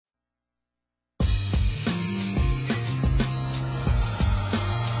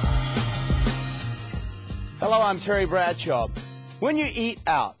I'm Terry Bradshaw. When you eat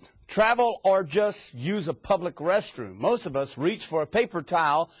out, travel, or just use a public restroom, most of us reach for a paper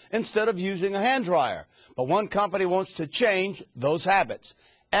towel instead of using a hand dryer. But one company wants to change those habits.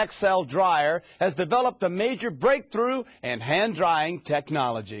 XL Dryer has developed a major breakthrough in hand drying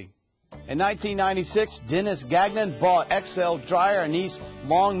technology. In 1996, Dennis Gagnon bought XL Dryer in East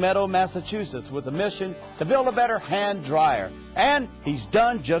Longmeadow, Massachusetts, with a mission to build a better hand dryer. And he's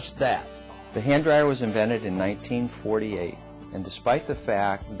done just that. The hand dryer was invented in 1948, and despite the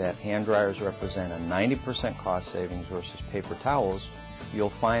fact that hand dryers represent a 90% cost savings versus paper towels, you'll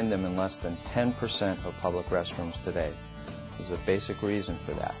find them in less than 10% of public restrooms today. There's a basic reason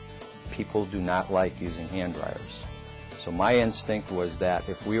for that. People do not like using hand dryers. So my instinct was that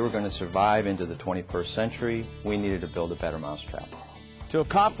if we were going to survive into the 21st century, we needed to build a better mousetrap. To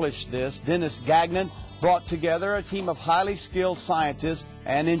accomplish this, Dennis Gagnon brought together a team of highly skilled scientists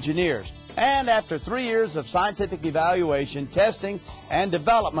and engineers. And after 3 years of scientific evaluation, testing, and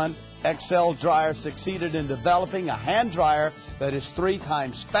development, XL Dryer succeeded in developing a hand dryer that is 3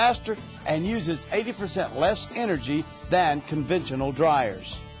 times faster and uses 80% less energy than conventional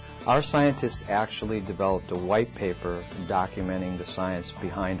dryers. Our scientists actually developed a white paper documenting the science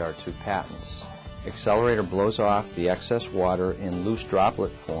behind our 2 patents. Accelerator blows off the excess water in loose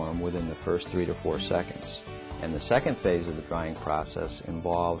droplet form within the first 3 to 4 seconds. And the second phase of the drying process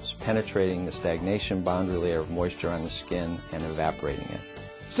involves penetrating the stagnation boundary layer of moisture on the skin and evaporating it.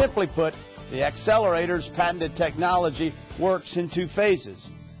 Simply put, the Accelerator's patented technology works in 2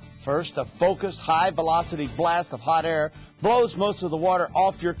 phases. First, a focused high-velocity blast of hot air blows most of the water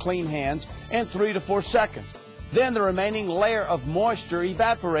off your clean hands in 3 to 4 seconds. Then the remaining layer of moisture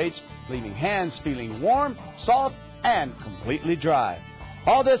evaporates, leaving hands feeling warm, soft, and completely dry.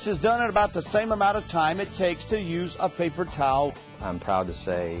 All this is done in about the same amount of time it takes to use a paper towel. I'm proud to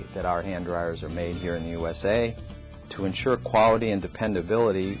say that our hand dryers are made here in the USA. To ensure quality and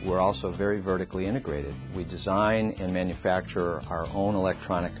dependability, we're also very vertically integrated. We design and manufacture our own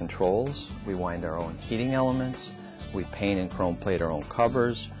electronic controls. We wind our own heating elements. We paint and chrome plate our own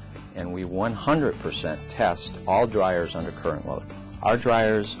covers. And we 100% test all dryers under current load. Our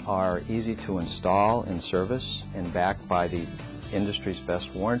dryers are easy to install and service and backed by the industry's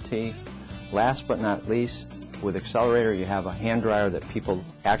best warranty. Last but not least, with Accelerator, you have a hand dryer that people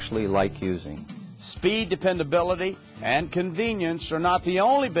actually like using. Speed, dependability, and convenience are not the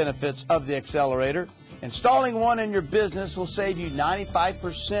only benefits of the Accelerator. Installing one in your business will save you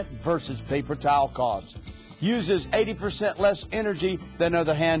 95% versus paper towel costs. Uses 80% less energy than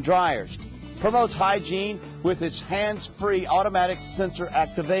other hand dryers. Promotes hygiene with its hands-free automatic sensor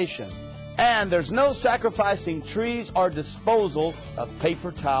activation. And there's no sacrificing trees or disposal of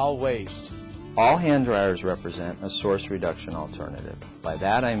paper towel waste. All hand dryers represent a source reduction alternative. By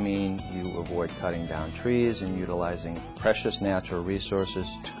that I mean you avoid cutting down trees and utilizing precious natural resources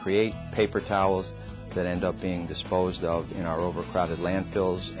to create paper towels that end up being disposed of in our overcrowded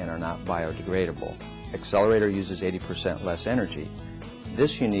landfills and are not biodegradable. Accelerator uses 80% less energy.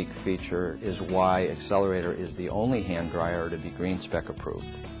 This unique feature is why Accelerator is the only hand dryer to be Green Spec approved.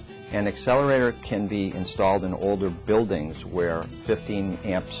 An Accelerator can be installed in older buildings where 15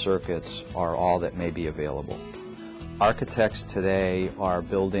 amp circuits are all that may be available. Architects today are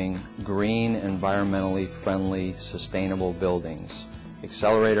building green, environmentally friendly, sustainable buildings.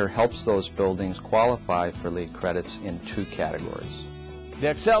 Accelerator helps those buildings qualify for LEED credits in 2 categories. The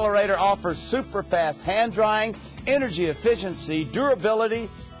Accelerator offers super fast hand drying, energy efficiency, durability,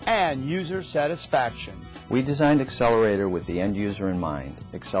 and user satisfaction. We designed Accelerator with the end user in mind.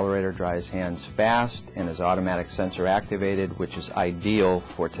 Accelerator dries hands fast and is automatic sensor activated, which is ideal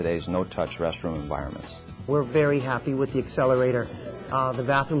for today's no-touch restroom environments. We're very happy with the Accelerator. The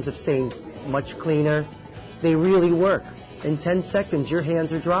bathrooms have stayed much cleaner. They really work. In 10 seconds, your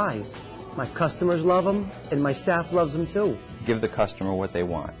hands are dry. My customers love them, and my staff loves them too. Give the customer what they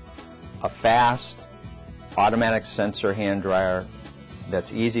want. A fast, automatic sensor hand dryer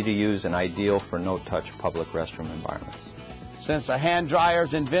that's easy to use and ideal for no-touch public restroom environments. Since a hand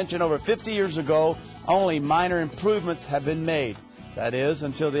dryer's invention over 50 years ago, only minor improvements have been made. That is,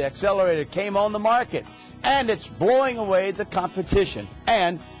 until the Accelerator came on the market, and it's blowing away the competition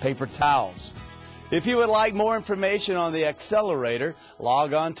and paper towels. If you would like more information on the Accelerator,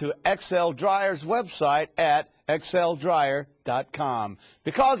 log on to XL Dryer's website at xldryer.com.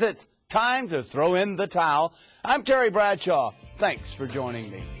 Because it's time to throw in the towel, I'm Terry Bradshaw. Thanks for joining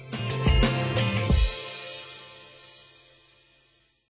me.